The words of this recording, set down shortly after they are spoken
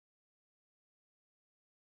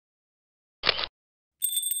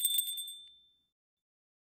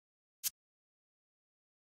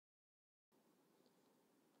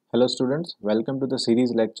Hello students, welcome to the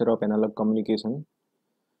series lecture of analog communication.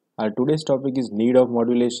 Our today's topic is need of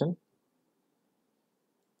modulation.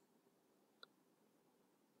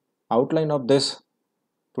 Outline of this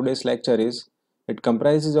today's lecture is it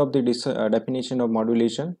comprises of the definition of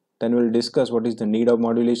modulation, then we'll discuss what is the need of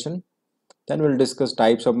modulation, then we'll discuss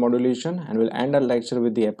types of modulation, and we'll end our lecture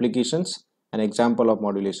with the applications and example of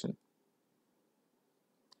modulation.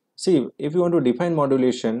 See, if you want to define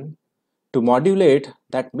modulation, to modulate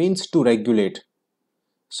that means to regulate.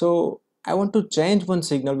 So I want to change one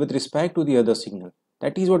signal with respect to the other signal.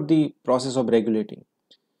 That is what the process of regulating.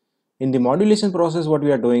 In the modulation process, what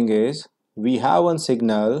we are doing is we have one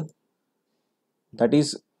signal that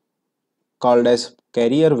is called as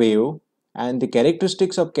carrier wave, and the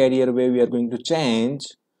characteristics of carrier wave we are going to change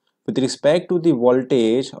with respect to the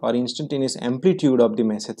voltage or instantaneous amplitude of the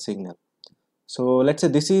message signal. So let's say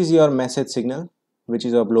this is your message signal which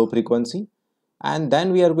is of low frequency, and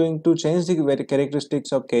then we are going to change the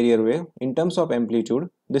characteristics of carrier wave in terms of amplitude.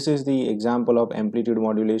 This is the example of amplitude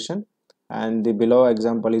modulation, and the below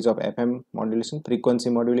example is of FM modulation, frequency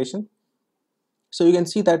modulation. So you can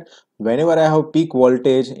see that whenever I have peak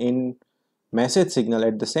voltage in message signal,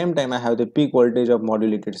 at the same time I have the peak voltage of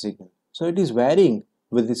modulated signal. So it is varying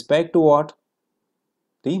with respect to what?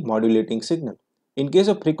 The modulating signal. In case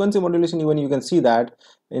of frequency modulation, even you can see that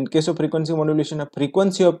in case of frequency modulation, a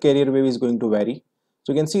frequency of carrier wave is going to vary.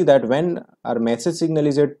 So you can see that when our message signal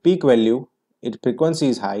is at peak value, its frequency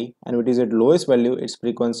is high, and when it is at lowest value, its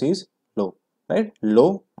frequency is low, right?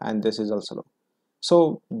 Low, and this is also low.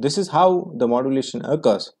 So this is how the modulation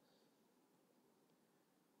occurs.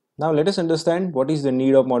 Now let us understand what is the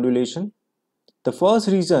need of modulation. The first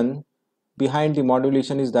reason behind the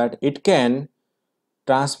modulation is that it can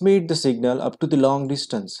transmit the signal up to the long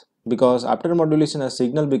distance, because after modulation a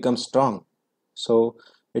signal becomes strong, so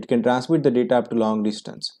it can transmit the data up to long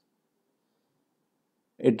distance.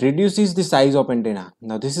 It reduces the size of antenna.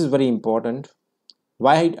 Now this is very important.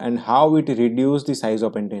 Why and how it reduces the size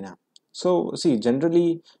of antenna? So see,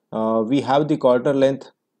 generally we have the quarter length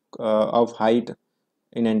of height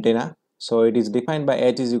in antenna. So it is defined by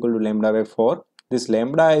h is equal to lambda by 4. This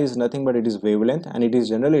lambda is nothing but it is wavelength, and it is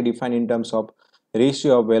generally defined in terms of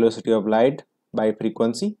ratio of velocity of light by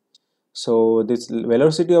frequency. So this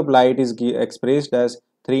velocity of light is expressed as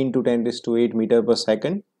 3 into 10 raised to 8 meter per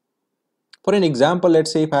second. For an example,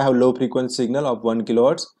 let's say if I have low frequency signal of 1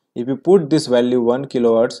 kilohertz, if you put this value 1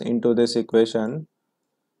 kilohertz into this equation,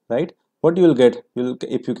 right, what you will get?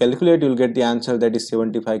 If you calculate, you will get the answer that is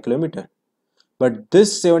 75 kilometer. But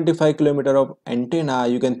this 75 kilometer of antenna,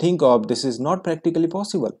 you can think of, this is not practically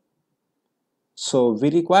possible. So we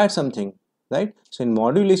require something, right? So in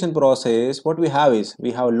modulation process, what we have is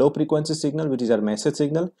we have a low frequency signal, which is our message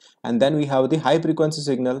signal, and then we have the high frequency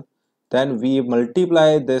signal. Then we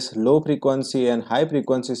multiply this low frequency and high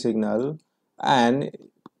frequency signal, and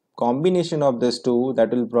combination of these two, that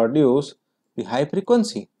will produce the high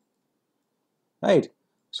frequency, right?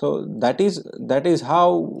 So that is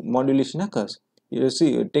how modulation occurs. You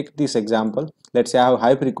see, take this example. Let's say I have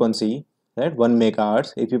high frequency, right, 1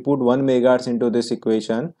 megahertz. If you put 1 megahertz into this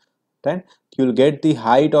equation, then you will get the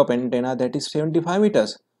height of antenna that is 75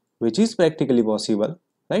 meters, which is practically possible,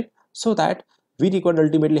 right? So that we require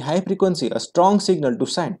ultimately high frequency, a strong signal to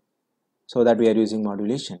send, so that we are using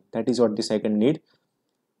modulation. That is what the second need.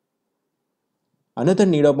 Another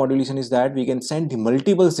need of modulation is that we can send the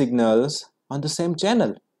multiple signals on the same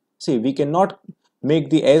channel. See, we cannot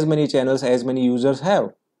make the as many channels as many users have,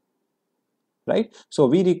 right? So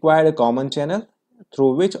we require a common channel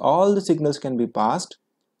through which all the signals can be passed.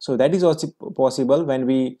 So that is also possible when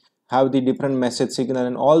we have the different message signal,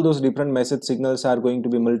 and all those different message signals are going to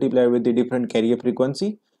be multiplied with the different carrier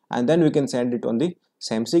frequency, and then we can send it on the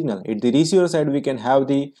same signal. At the receiver side, we can have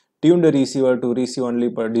the tuned receiver to receive only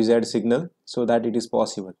per desired signal, so that it is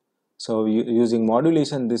possible. So using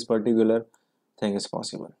modulation, this particular thing is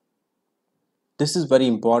possible. This is very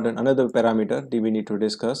important. Another parameter that we need to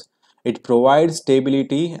discuss. It provides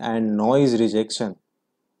stability and noise rejection.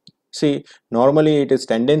 See, normally it is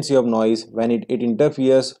tendency of noise when it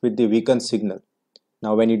interferes with the weakened signal.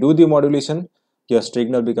 Now when you do the modulation, your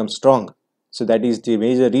signal becomes strong. So that is the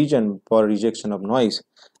major reason for rejection of noise.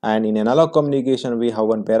 And in analog communication, we have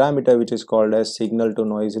one parameter which is called as signal to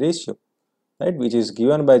noise ratio, right, which is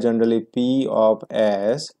given by generally P of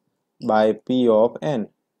S by P of N,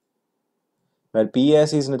 where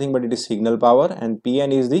PS is nothing but it is signal power and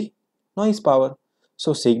Pn is the noise power.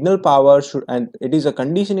 So signal power should, and it is a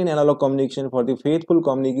condition in analog communication, for the faithful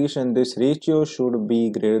communication this ratio should be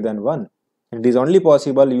greater than 1. It is only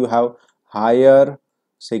possible you have higher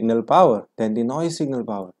signal power than the noise signal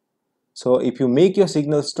power. So if you make your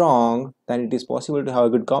signal strong, then it is possible to have a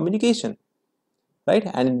good communication, right?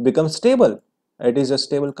 And it becomes stable. It is a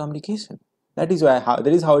stable communication. That is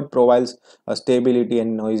how it provides a stability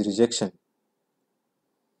and noise rejection.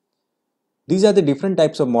 These are the different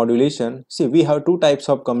types of modulation. See, we have two types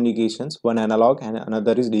of communications, one analog and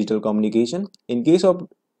another is digital communication. In case of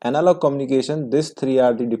analog communication, these three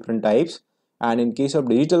are the different types, and in case of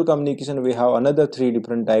digital communication, we have another three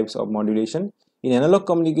different types of modulation. In analog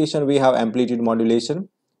communication, we have amplitude modulation,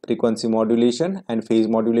 frequency modulation, and phase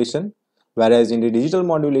modulation, whereas in the digital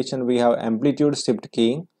modulation, we have amplitude shift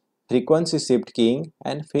keying, frequency shift keying,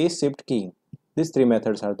 and phase shift keying. These three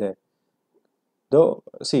methods are there. Though,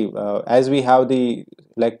 see, as we have the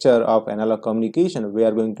lecture of analog communication, we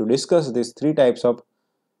are going to discuss these three types of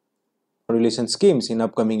modulation schemes in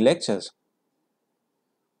upcoming lectures.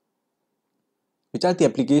 Which are the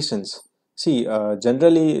applications? See,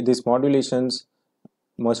 generally these modulation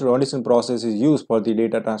process is used for the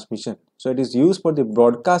data transmission. So it is used for the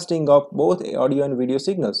broadcasting of both audio and video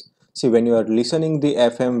signals. See, when you are listening the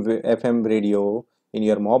FM radio in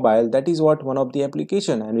your mobile, that is what one of the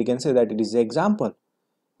application, and we can say that it is the example.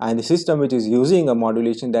 And the system which is using a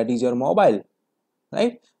modulation, that is your mobile,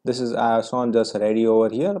 right? This is shown just radio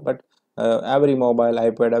over here, but every mobile,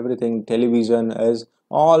 iPad, everything, television is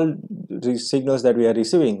all the signals that we are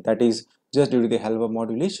receiving, that is just due to the help of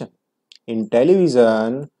modulation. In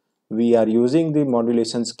television, we are using the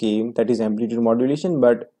modulation scheme, that is amplitude modulation,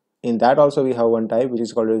 but in that also we have one type which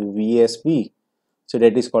is called as VSB. So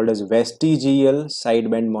that is called as vestigial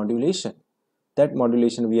sideband modulation. That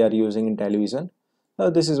modulation we are using in television.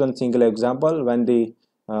 This is one single example. When the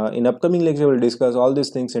in upcoming lecture we'll discuss all these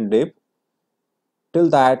things in depth. Till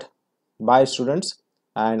that, bye students,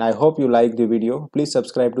 and I hope you like the video. Please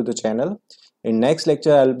subscribe to the channel. In next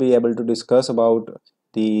lecture I'll be able to discuss about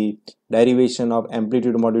the derivation of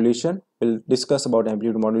amplitude modulation. We'll discuss about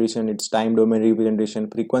amplitude modulation, its time domain representation,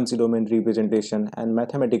 frequency domain representation, and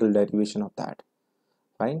mathematical derivation of that.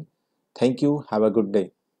 Fine. Thank you. Have a good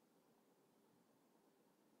day.